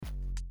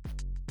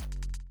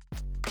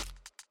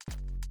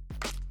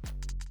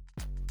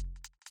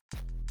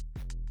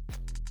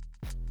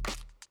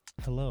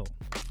Hello,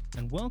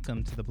 and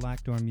welcome to the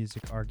Black Door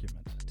Music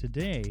Argument.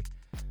 Today,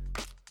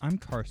 I'm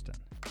Karsten,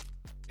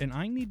 and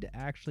I need to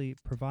actually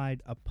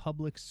provide a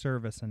public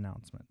service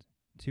announcement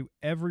to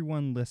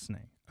everyone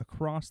listening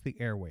across the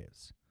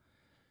airwaves.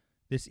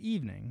 This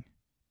evening,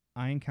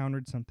 I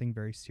encountered something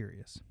very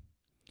serious.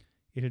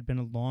 It had been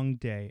a long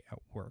day at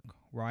work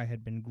where I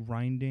had been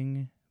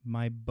grinding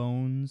my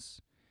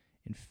bones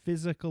in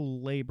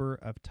physical labor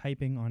of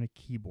typing on a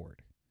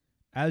keyboard.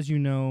 As you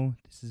know,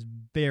 this is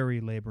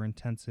very labor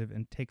intensive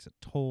and takes a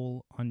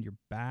toll on your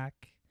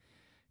back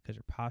because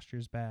your posture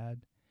is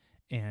bad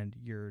and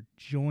your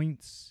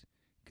joints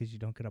because you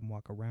don't get up and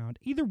walk around.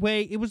 Either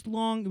way, it was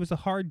long. It was a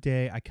hard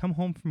day. I come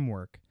home from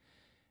work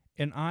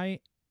and I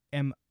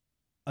am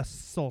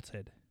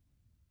assaulted,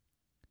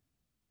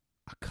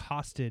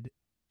 accosted,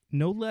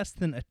 no less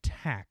than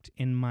attacked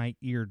in my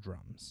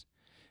eardrums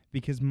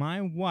because my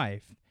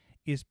wife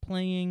is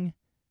playing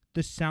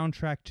the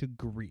soundtrack to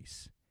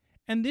Grease.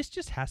 And this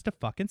just has to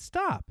fucking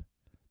stop.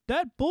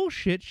 That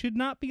bullshit should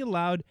not be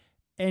allowed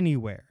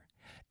anywhere.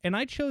 And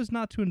I chose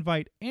not to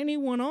invite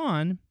anyone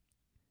on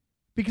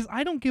because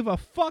I don't give a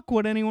fuck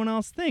what anyone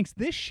else thinks.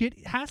 This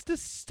shit has to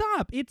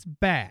stop. It's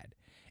bad.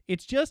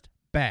 It's just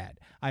bad.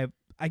 I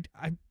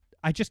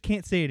just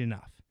can't say it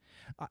enough.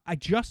 I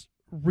just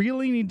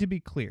really need to be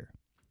clear.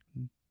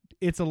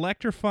 It's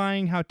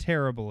electrifying how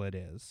terrible it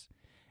is.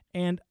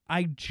 And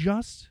I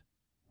just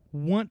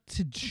want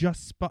to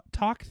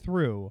talk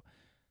through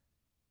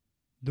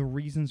the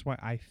reasons why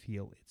I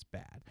feel it's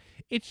bad.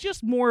 It's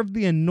just more of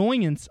the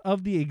annoyance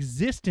of the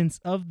existence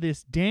of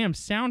this damn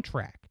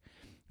soundtrack.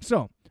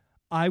 So,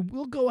 I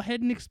will go ahead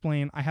and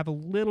explain. I have a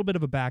little bit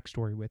of a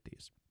backstory with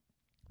these.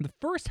 The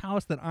first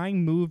house that I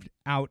moved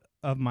out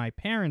of my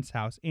parents'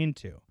 house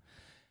into,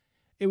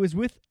 it was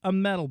with a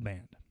metal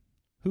band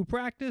who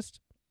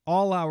practiced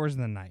all hours of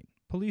the night.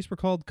 Police were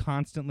called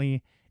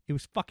constantly. It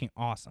was fucking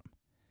awesome.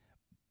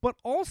 But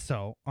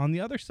also, on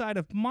the other side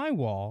of my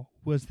wall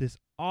was this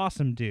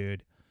awesome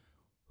dude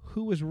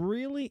who was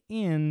really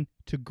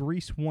into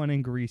Grease 1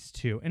 and Grease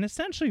 2 and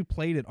essentially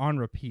played it on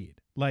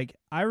repeat. Like,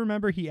 I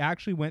remember he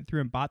actually went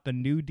through and bought the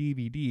new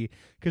DVD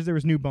because there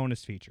was new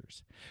bonus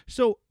features.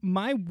 So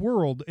my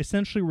world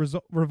essentially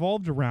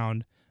revolved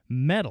around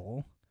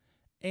metal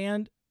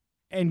and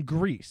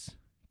Grease,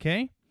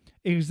 okay?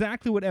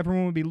 Exactly what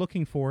everyone would be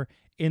looking for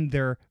in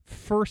their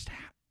first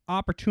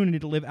opportunity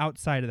to live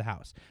outside of the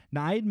house.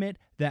 Now, I admit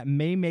that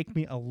may make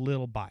me a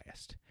little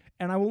biased.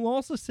 And I will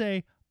also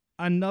say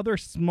another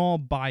small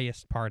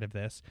biased part of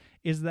this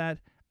is that,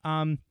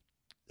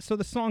 so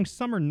the song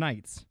Summer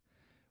Nights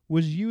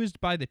was used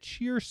by the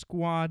cheer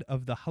squad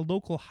of the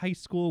local high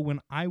school when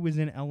I was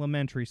in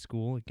elementary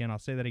school. Again, I'll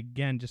say that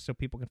again just so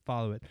people can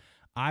follow it.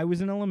 I was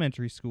in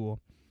elementary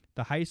school.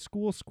 The high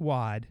school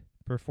squad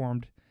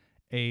performed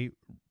a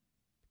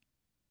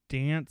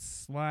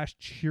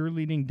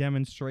dance/cheerleading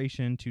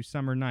demonstration to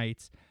Summer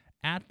Nights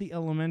at the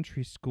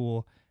elementary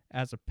school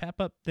as a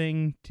pep-up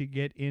thing to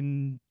get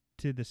into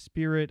the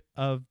spirit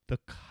of the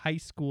high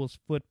school's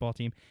football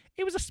team.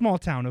 It was a small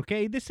town,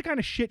 okay? This kind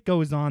of shit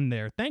goes on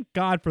there. Thank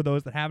God for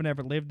those that haven't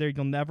ever lived there.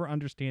 You'll never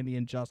understand the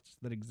injustice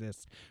that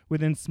exists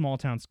within small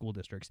town school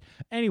districts.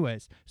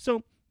 Anyways,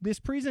 so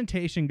this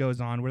presentation goes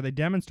on where they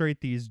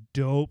demonstrate these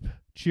dope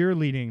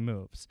cheerleading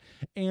moves.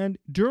 And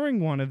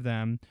during one of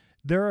them,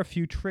 there are a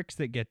few tricks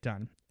that get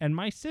done. And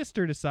my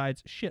sister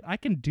decides, shit, I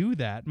can do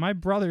that. My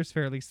brother's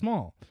fairly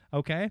small,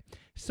 okay?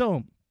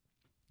 So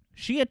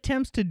she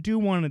attempts to do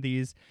one of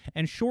these,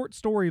 and short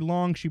story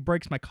long, she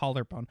breaks my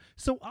collarbone.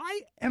 So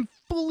I am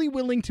fully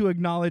willing to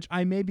acknowledge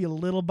I may be a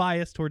little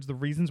biased towards the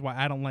reasons why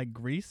I don't like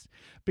Grease,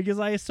 because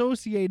I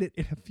associate it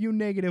in a few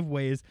negative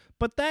ways,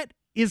 but that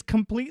is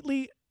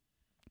completely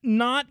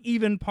not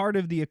even part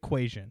of the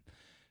equation.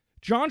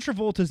 John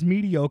Travolta's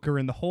mediocre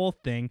in the whole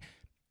thing.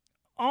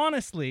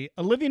 Honestly,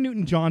 Olivia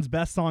Newton-John's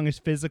best song is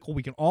Physical.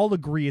 We can all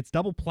agree it's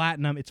double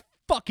platinum. It's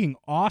fucking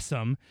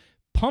awesome.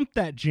 Pump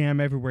that jam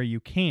everywhere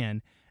you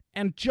can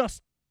and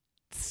just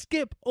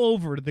skip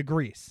over the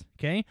Grease,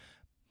 okay?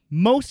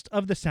 Most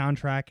of the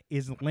soundtrack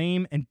is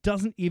lame and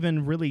doesn't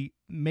even really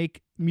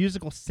make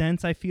musical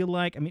sense, I feel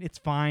like. I mean, it's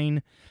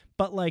fine,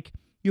 but like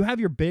you have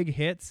your big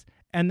hits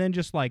and then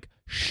just like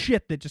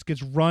shit that just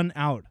gets run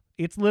out.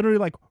 It's literally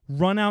like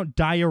run out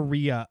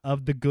diarrhea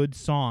of the good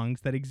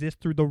songs that exist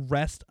through the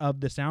rest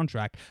of the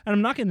soundtrack. And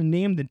I'm not going to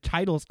name the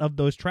titles of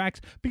those tracks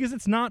because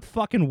it's not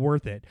fucking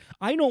worth it.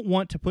 I don't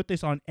want to put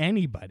this on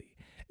anybody.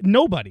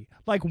 Nobody.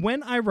 Like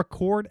when I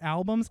record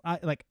albums,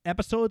 like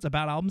episodes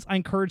about albums, I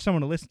encourage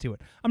someone to listen to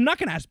it. I'm not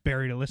going to ask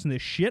Barry to listen to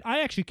this shit.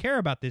 I actually care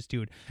about this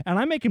dude. And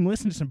I make him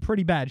listen to some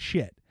pretty bad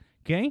shit.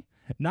 Okay?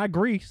 Not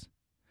Grease.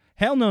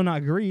 Hell no,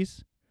 not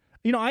Grease.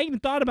 You know, I even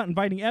thought about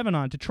inviting Evan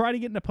on to try to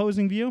get an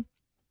opposing view.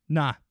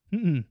 Nah.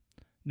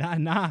 Nah,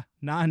 not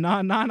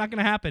going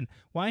to happen.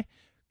 Why?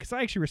 Because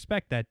I actually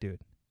respect that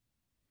dude.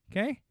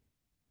 Okay?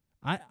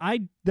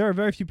 There are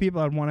very few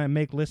people I'd want to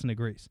make listen to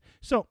Grease.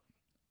 So,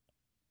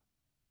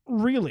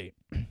 really,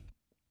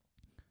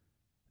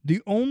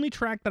 the only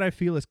track that I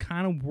feel is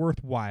kind of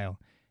worthwhile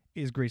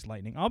is Grease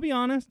Lightning. I'll be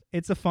honest,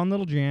 it's a fun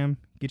little jam.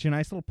 Get you a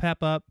nice little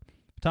pep up.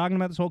 Talking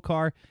about this whole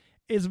car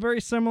is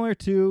very similar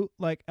to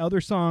like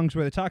other songs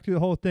where they talk through the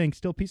whole thing.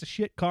 Still piece of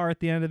shit car at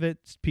the end of it,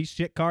 piece of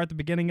shit car at the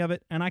beginning of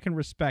it, and I can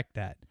respect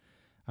that.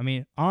 I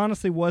mean,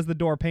 honestly, was the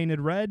door painted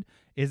red?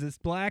 Is it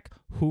black?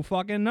 Who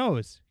fucking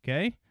knows?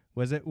 Okay,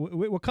 was it?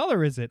 What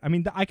color is it? I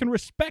mean, I can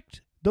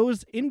respect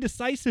those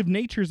indecisive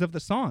natures of the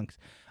songs.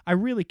 I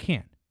really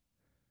can.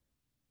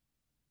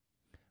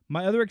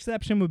 My other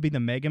exception would be the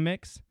Mega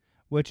Mix,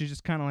 which is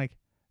just kind of like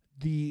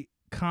the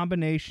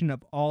combination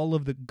of all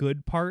of the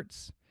good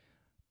parts.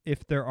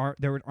 If there are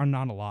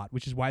not a lot,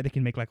 which is why they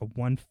can make like a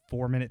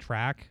 4-minute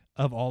track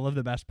of all of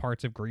the best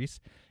parts of Grease.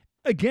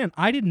 Again,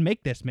 I didn't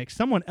make this mix.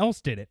 Someone else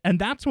did it. And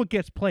that's what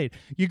gets played.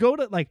 You go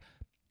to like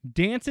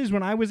dances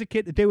when I was a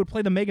kid, they would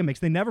play the Mega Mix.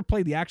 They never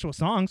played the actual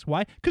songs.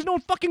 Why? Because no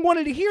one fucking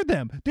wanted to hear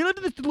them. They lived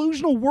in this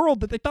delusional world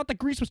that they thought that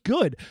Grease was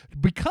good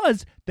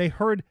because they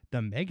heard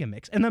the Mega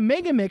Mix. And the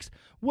Mega Mix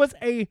was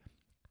a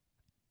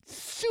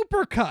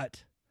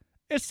supercut,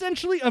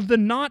 essentially, of the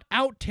not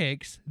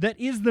outtakes that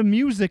is the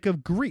music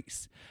of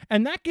Grease.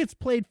 And that gets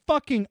played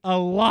fucking a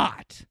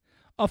lot.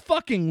 A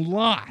fucking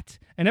lot.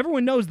 And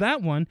everyone knows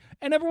that one,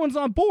 and everyone's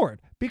on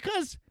board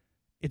because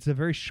it's a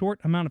very short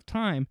amount of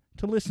time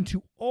to listen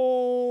to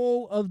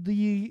all of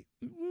the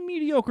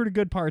mediocre to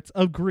good parts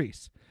of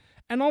Grease.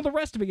 And all the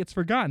rest of it gets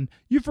forgotten.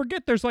 You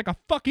forget there's like a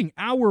fucking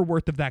hour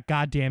worth of that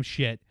goddamn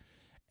shit.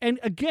 And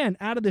again,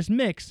 out of this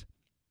mix,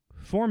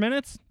 4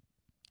 minutes,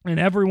 and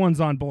everyone's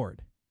on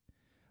board.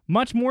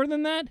 Much more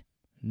than that?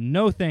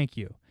 No thank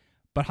you.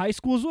 But high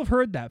schools will have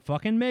heard that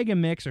fucking Mega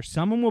Mix, or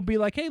someone will be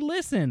like, hey,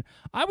 listen,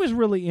 I was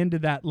really into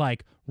that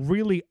like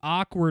really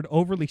awkward,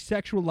 overly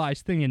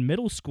sexualized thing in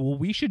middle school.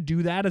 We should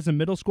do that as a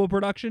middle school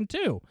production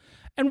too.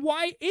 And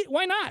why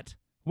not?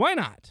 Why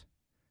not?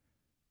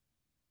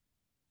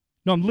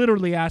 No, I'm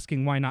literally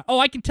asking why not. Oh,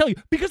 I can tell you.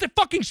 Because it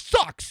fucking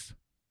sucks.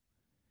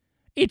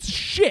 It's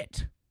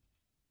shit.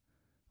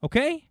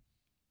 Okay?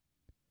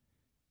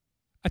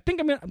 I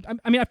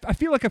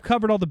feel like I've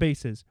covered all the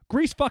bases.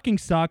 Grease fucking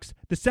sucks.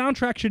 The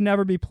soundtrack should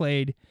never be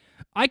played.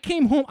 I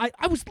came home.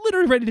 I was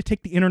literally ready to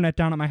take the internet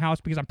down at my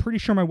house because I'm pretty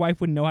sure my wife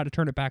wouldn't know how to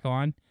turn it back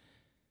on.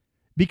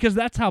 Because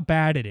that's how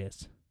bad it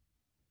is.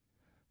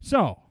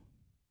 So,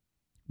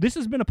 this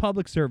has been a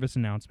public service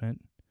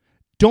announcement.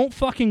 Don't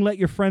fucking let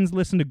your friends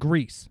listen to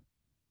Grease.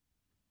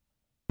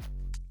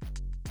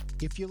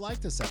 If you like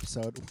this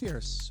episode, we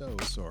are so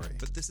sorry.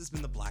 But this has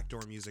been the Black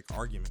Door Music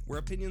Argument, where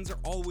opinions are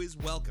always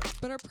welcome,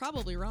 but are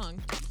probably wrong.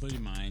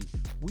 Including mine.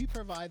 We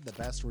provide the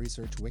best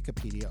research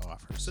Wikipedia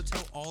offers. So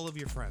tell all of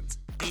your friends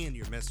and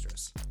your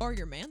mistress. Or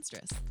your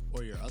manstress.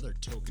 Or your other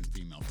token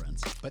female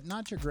friends. But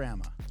not your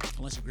grandma.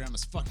 Unless your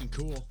grandma's fucking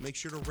cool. Make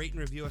sure to rate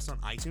and review us on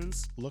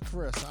iTunes. Look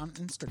for us on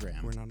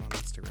Instagram. We're not on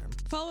Instagram.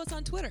 Follow us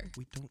on Twitter.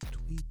 We don't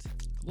tweet.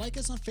 Like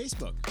us on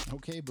Facebook.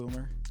 Okay,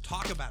 Boomer.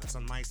 Talk about us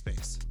on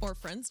MySpace. Or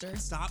Friendster.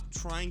 Stop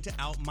trying to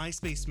out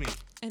MySpace me.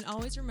 And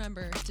always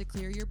remember to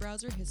clear your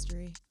browser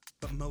history.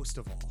 But most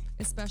of all,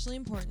 especially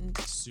important,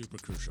 super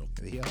crucial,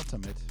 the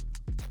ultimate.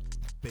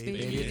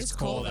 Baby, it's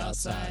cold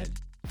outside.